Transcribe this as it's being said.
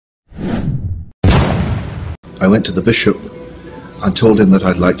I went to the bishop and told him that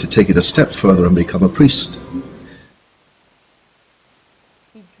I'd like to take it a step further and become a priest.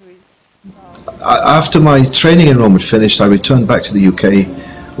 After my training in Rome had finished, I returned back to the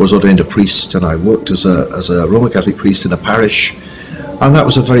UK, was ordained a priest, and I worked as a Roman Catholic priest in a parish, and that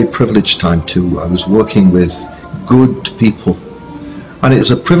was a very privileged time too. I was working with good people, and it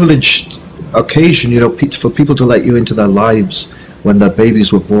was a privileged occasion, you know, for people to let you into their lives when their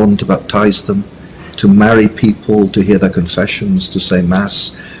babies were born, to baptize them, to marry people, to hear their confessions, to say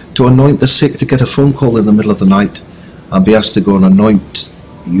mass, to anoint the sick, to get a phone call in the middle of the night and be asked to go and anoint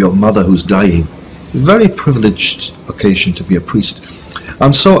your mother who's dying. Very privileged occasion to be a priest.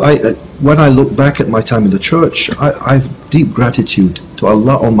 And so when I look back at my time in the church, I've deep gratitude to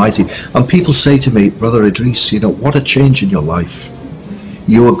Allah Almighty. And people say to me, Brother Idris, you know, what a change in your life.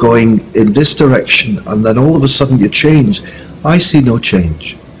 You were going in this direction and then all of a sudden you change. I see no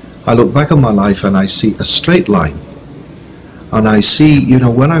change. I look back on my life and I see a straight line. And I see, you know,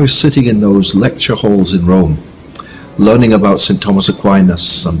 when I was sitting in those lecture halls in Rome, learning about St. Thomas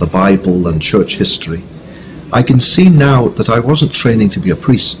Aquinas and the Bible and church history, I can see now that I wasn't training to be a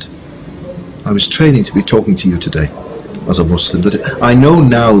priest. I was training to be talking to you today as a Muslim. That I know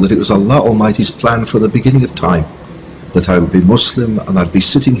now that it was Allah Almighty's plan from the beginning of time that I would be Muslim and I'd be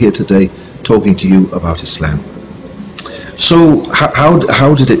sitting here today talking to you about Islam. So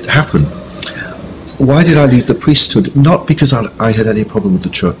how did it happen? Why did I leave the priesthood? Not because I had any problem with the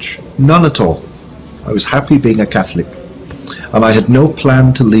church. None at all. I was happy being a Catholic. And I had no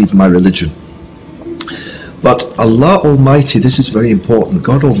plan to leave my religion. But Allah Almighty, this is very important,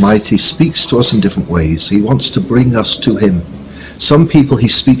 God Almighty speaks to us in different ways. He wants to bring us to Him. Some people He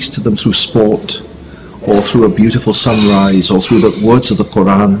speaks to them through sport, or through a beautiful sunrise, or through the words of the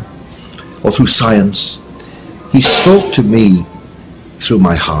Quran, or through science. He spoke to me through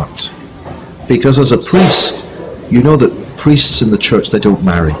my heart. Because as a priest, you know that priests in the church, they don't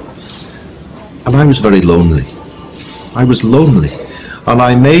marry. And I was very lonely. I was lonely. And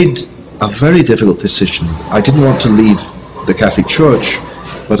I made a very difficult decision. I didn't want to leave the Catholic Church,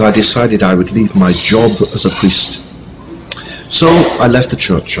 but I decided I would leave my job as a priest. So I left the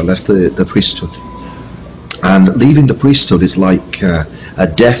church, I left the priesthood. And leaving the priesthood is like a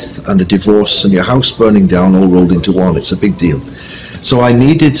death and a divorce and your house burning down all rolled into one. It's a big deal. So I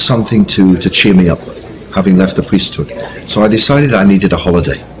needed something to cheer me up, having left the priesthood. So I decided I needed a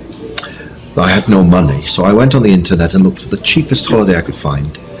holiday. I had no money, so I went on the internet and looked for the cheapest holiday I could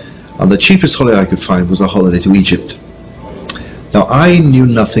find. And the cheapest holiday I could find was a holiday to Egypt. Now I knew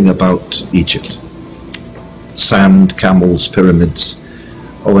nothing about Egypt. Sand, camels, pyramids.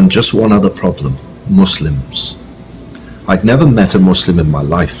 Oh, and just one other problem. Muslims. I'd never met a Muslim in my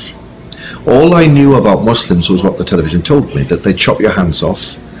life. All I knew about Muslims was what the television told me, that they chop your hands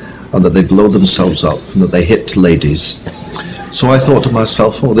off and that they blow themselves up and that they hit ladies. So I thought to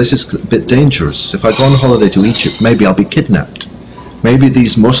myself, oh, this is a bit dangerous. If I go on holiday to Egypt, maybe I'll be kidnapped. Maybe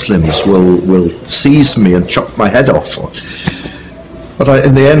these Muslims will seize me and chop my head off. But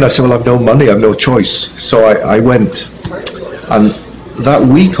in the end I said, well, I've no money, I've no choice. So I went. And that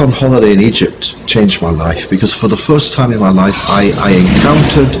week on holiday in Egypt changed my life, because for the first time in my life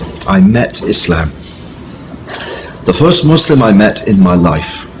I met Islam. The first Muslim I met in my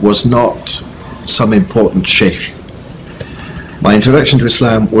life was not some important sheikh. My introduction to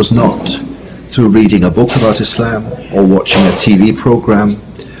Islam was not through reading a book about Islam or watching a TV program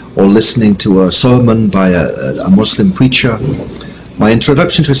or listening to a sermon by a Muslim preacher. My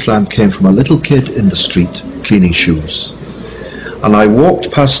introduction to Islam came from a little kid in the street cleaning shoes. And I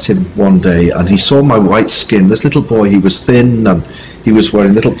walked past him one day and he saw my white skin. This little boy, he was thin and he was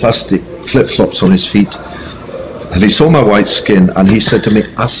wearing little plastic flip-flops on his feet. And he saw my white skin and he said to me,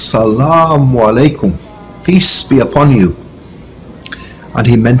 Assalamu alaikum, peace be upon you. And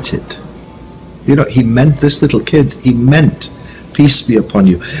he meant it. You know, he meant, this little kid, he meant peace be upon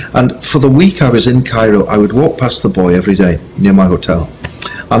you. And for the week I was in Cairo, I would walk past the boy every day near my hotel.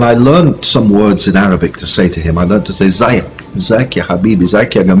 And I learned some words in Arabic to say to him. I learned to say, Zakir, ya Habibi,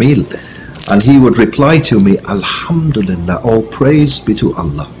 Zakir, ya Gamil. And he would reply to me, Alhamdulillah, all praise be to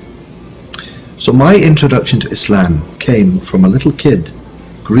Allah. So my introduction to Islam came from a little kid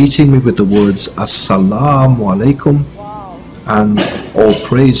greeting me with the words, Assalamu alaikum, and all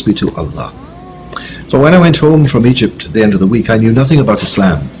praise be to Allah. So when I went home from Egypt at the end of the week, I knew nothing about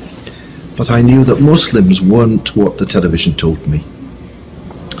Islam, but I knew that Muslims weren't what the television told me.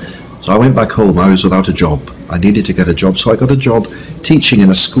 So I went back home. I was without a job. I needed to get a job, so I got a job teaching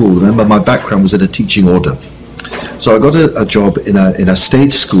in a school. Remember, my background was in a teaching order. So I got a job in a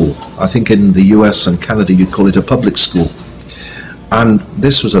state school. I think in the US and Canada you'd call it a public school. And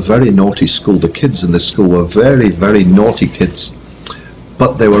this was a very naughty school. The kids in this school were very, very naughty kids.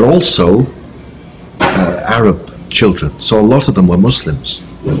 But they were also Arab children, so a lot of them were Muslims.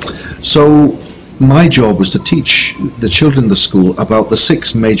 So my job was to teach the children in the school about the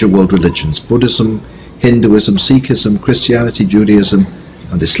 6 major world religions: Buddhism, Hinduism, Sikhism, Christianity, Judaism,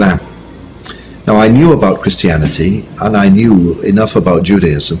 and Islam. Now, I knew about Christianity and I knew enough about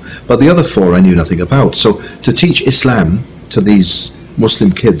Judaism, but the other 4 I knew nothing about. So to teach Islam to these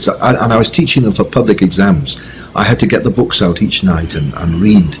Muslim kids, and I was teaching them for public exams, I had to get the books out each night and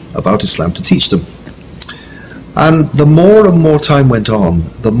read about Islam to teach them. And the more and more time went on,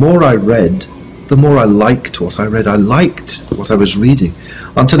 the more I read, the more I liked what I read. I liked what I was reading,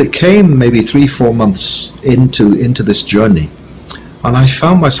 until it came maybe 3-4 months into this journey, and I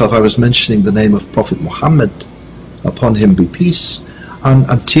found myself, I was mentioning the name of Prophet Muhammad, upon him be peace,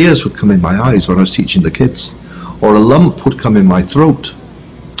 and tears would come in my eyes when I was teaching the kids, or a lump would come in my throat,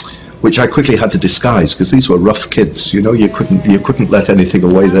 which I quickly had to disguise, because these were rough kids, you know, you couldn't let anything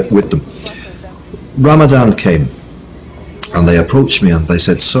away with them. Ramadan came, and they approached me and they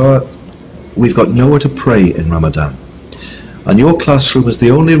said, "Sir, we've got nowhere to pray in Ramadan, and your classroom is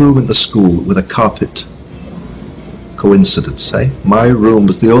the only room in the school with a carpet." Coincidence, eh? My room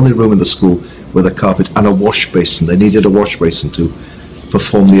was the only room in the school with a carpet and a wash basin. They needed a wash basin to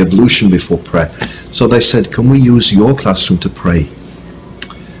perform the ablution before prayer. So they said, "Can we use your classroom to pray?"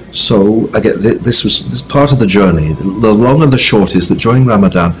 So again, this was part of the journey. The long and the short is that during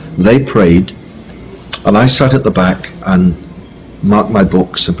Ramadan they prayed, and I sat at the back and marked my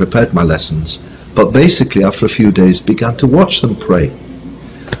books and prepared my lessons, but basically after a few days began to watch them pray.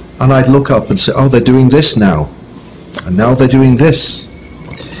 And I'd look up and say, "Oh, they're doing this now, and now they're doing this."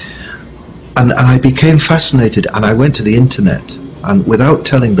 And I became fascinated, and I went to the internet, and without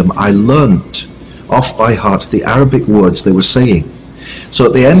telling them, I learnt off by heart the Arabic words they were saying. So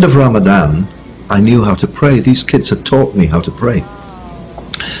at the end of Ramadan, I knew how to pray. These kids had taught me how to pray.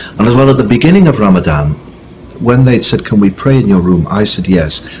 And as well, at the beginning of Ramadan, when they'd said, "Can we pray in your room?" I said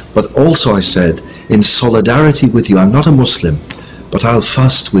yes. But also I said, in solidarity with you, I'm not a Muslim, but I'll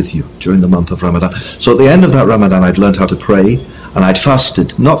fast with you during the month of Ramadan. So at the end of that Ramadan, I'd learned how to pray, and I'd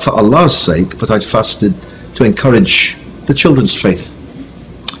fasted, not for Allah's sake, but I'd fasted to encourage the children's faith.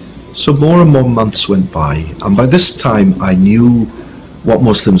 So more and more months went by, and by this time I knew what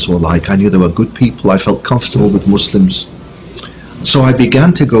Muslims were like. I knew they were good people. I felt comfortable with Muslims. So I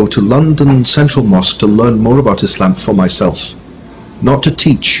began to go to London Central Mosque to learn more about Islam for myself, not to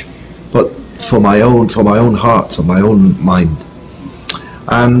teach, but for my own heart and my own mind.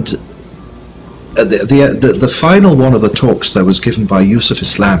 And the final one of the talks there was given by Yusuf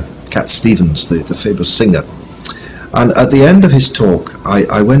Islam, Cat Stevens, the famous singer. And at the end of his talk,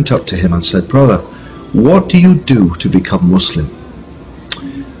 I went up to him and said, "Brother, what do you do to become Muslim?"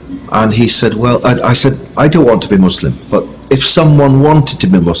 And he said, "Well," I said, "I don't want to be Muslim, but if someone wanted to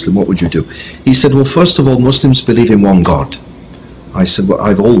be Muslim, what would you do?" He said, "Well, first of all, Muslims believe in one God." I said, "Well,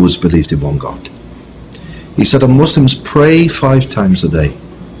 I've always believed in one God." He said, "And Muslims pray 5 times a day."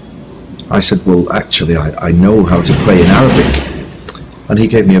 I said, "Well, actually, I know how to pray in Arabic." And he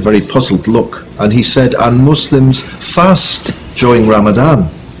gave me a very puzzled look. And he said, "And Muslims fast during Ramadan."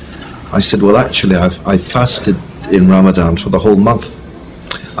 I said, "Well, actually, I've fasted in Ramadan for the whole month."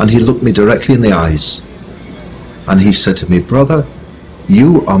 And he looked me directly in the eyes. And he said to me, "Brother,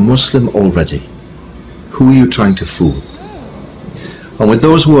 you are Muslim already. Who are you trying to fool?" And with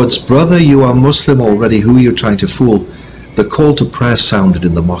those words, "Brother, you are Muslim already. Who are you trying to fool?" the call to prayer sounded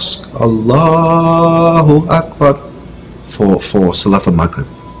in the mosque. Allahu Akbar for Salat al-Maghrib.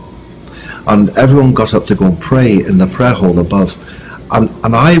 And everyone got up to go and pray in the prayer hall above.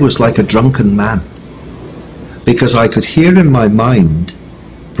 And I was like a drunken man, because I could hear in my mind,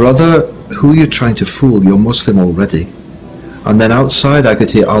 "Brother, who are you trying to fool? You're Muslim already." And then outside I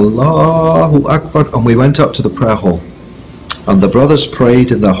could hear Allahu Akbar, and we went up to the prayer hall. And the brothers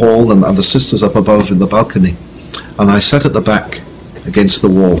prayed in the hall, and the sisters up above in the balcony. And I sat at the back against the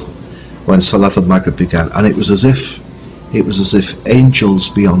wall when Salat al-Maghrib began, and it was as if angels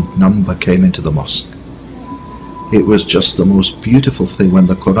beyond number came into the mosque. It was just the most beautiful thing when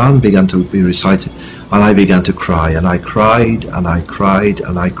the Quran began to be recited, and I began to cry, and I cried, and I cried,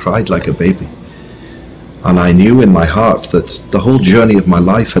 and I cried like a baby. And I knew in my heart that the whole journey of my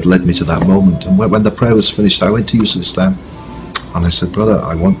life had led me to that moment. And when the prayer was finished, I went to Yusuf Islam, and I said, "Brother,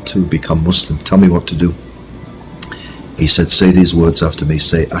 I want to become Muslim. Tell me what to do." He said, "Say these words after me.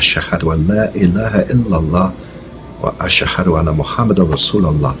 Say, Ashhadu an la ilaha illallah wa ashhadu anna Muhammadan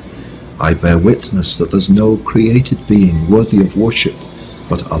Rasulullah. I bear witness that there's no created being worthy of worship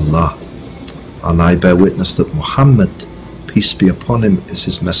but Allah. And I bear witness that Muhammad, peace be upon him, is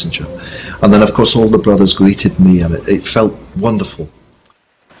his messenger. And then, of course, all the brothers greeted me, and it felt wonderful.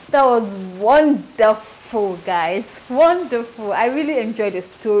 That was wonderful, guys. Wonderful. I really enjoyed the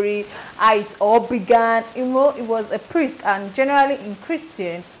story, how it all began. You know, it was a priest, and generally in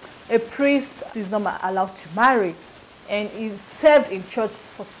Christian, a priest is not allowed to marry. And he served in church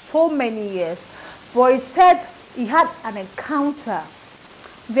for so many years. But he said he had an encounter.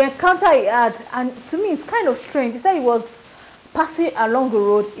 The encounter he had, and to me it's kind of strange. He said he was passing along the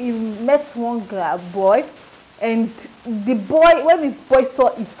road. He met one boy. And the boy, when this boy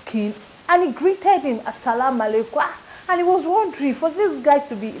saw his skin, and he greeted him, Assalamu alaikum. And he was wondering, for this guy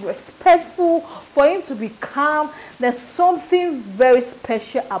to be respectful, for him to be calm, there's something very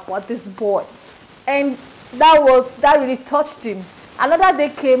special about this boy. And that really touched him. Another day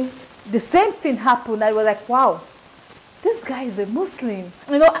came, the same thing happened. I was like, wow, this guy is a Muslim.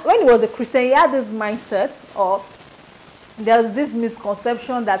 You know, when he was a Christian, he had this mindset, or there's this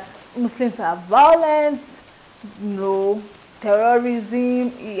misconception that Muslims are violent, no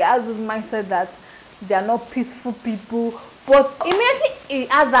terrorism. He has this mindset that they are not peaceful people. But immediately he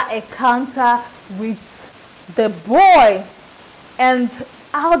had that encounter with the boy, and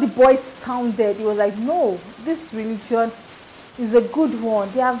how the boy sounded, he was like, no, this religion is a good one.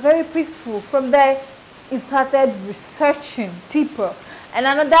 They are very peaceful. From there, he started researching deeper. And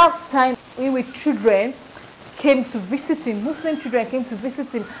another time, with children came to visit him, Muslim children came to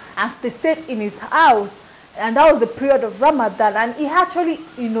visit him, and they stayed in his house. And that was the period of Ramadan, and he actually,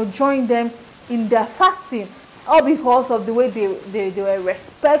 you know, joined them in their fasting, all because of the way they were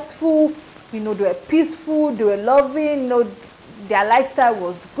respectful, you know, they were peaceful, they were loving, you know, their lifestyle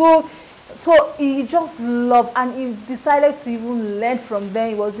was good. So he just loved, and he decided to even learn from them.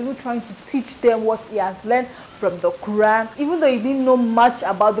 He was even trying to teach them what he has learned from the Quran. Even though he didn't know much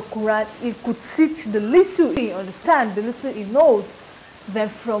about the Quran, he could teach the little he understands, the little he knows. Then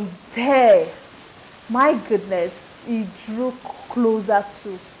from there, my goodness, he drew closer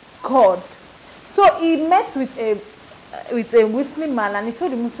to God. So he met with a Muslim man, and he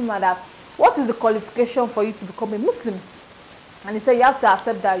told the Muslim man that, what is the qualification for you to become a Muslim? And he said, you have to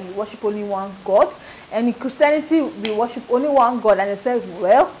accept that you worship only one God. And in Christianity, we worship only one God. And he said,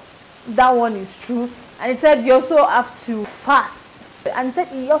 well, that one is true. And he said, you also have to fast. And he said,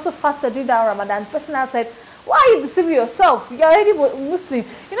 he also fasted during that Ramadan. The person now said, why are you deceiving yourself? You're already Muslim.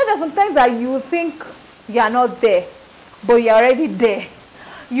 You know, there's sometimes that you think you're not there, but you're already there.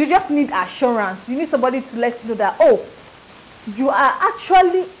 You just need assurance. You need somebody to let you know that, oh, you are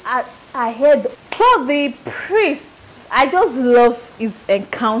actually ahead. So the priest, I just love his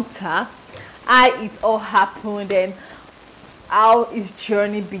encounter, how it all happened, and how his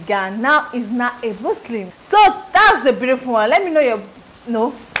journey began. Now he's not a Muslim. So that's a beautiful one. Let me know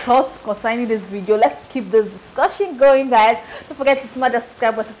your thoughts concerning this video. Let's keep this discussion going, guys. Don't forget to smash the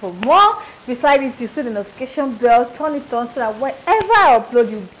subscribe button for more. Besides it, you see the notification bell, turn it on so that whenever I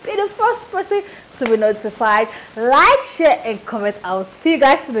upload, you'll be the first person to be notified. Like, share, and comment. I'll see you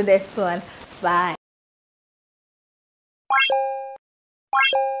guys in the next one. Bye.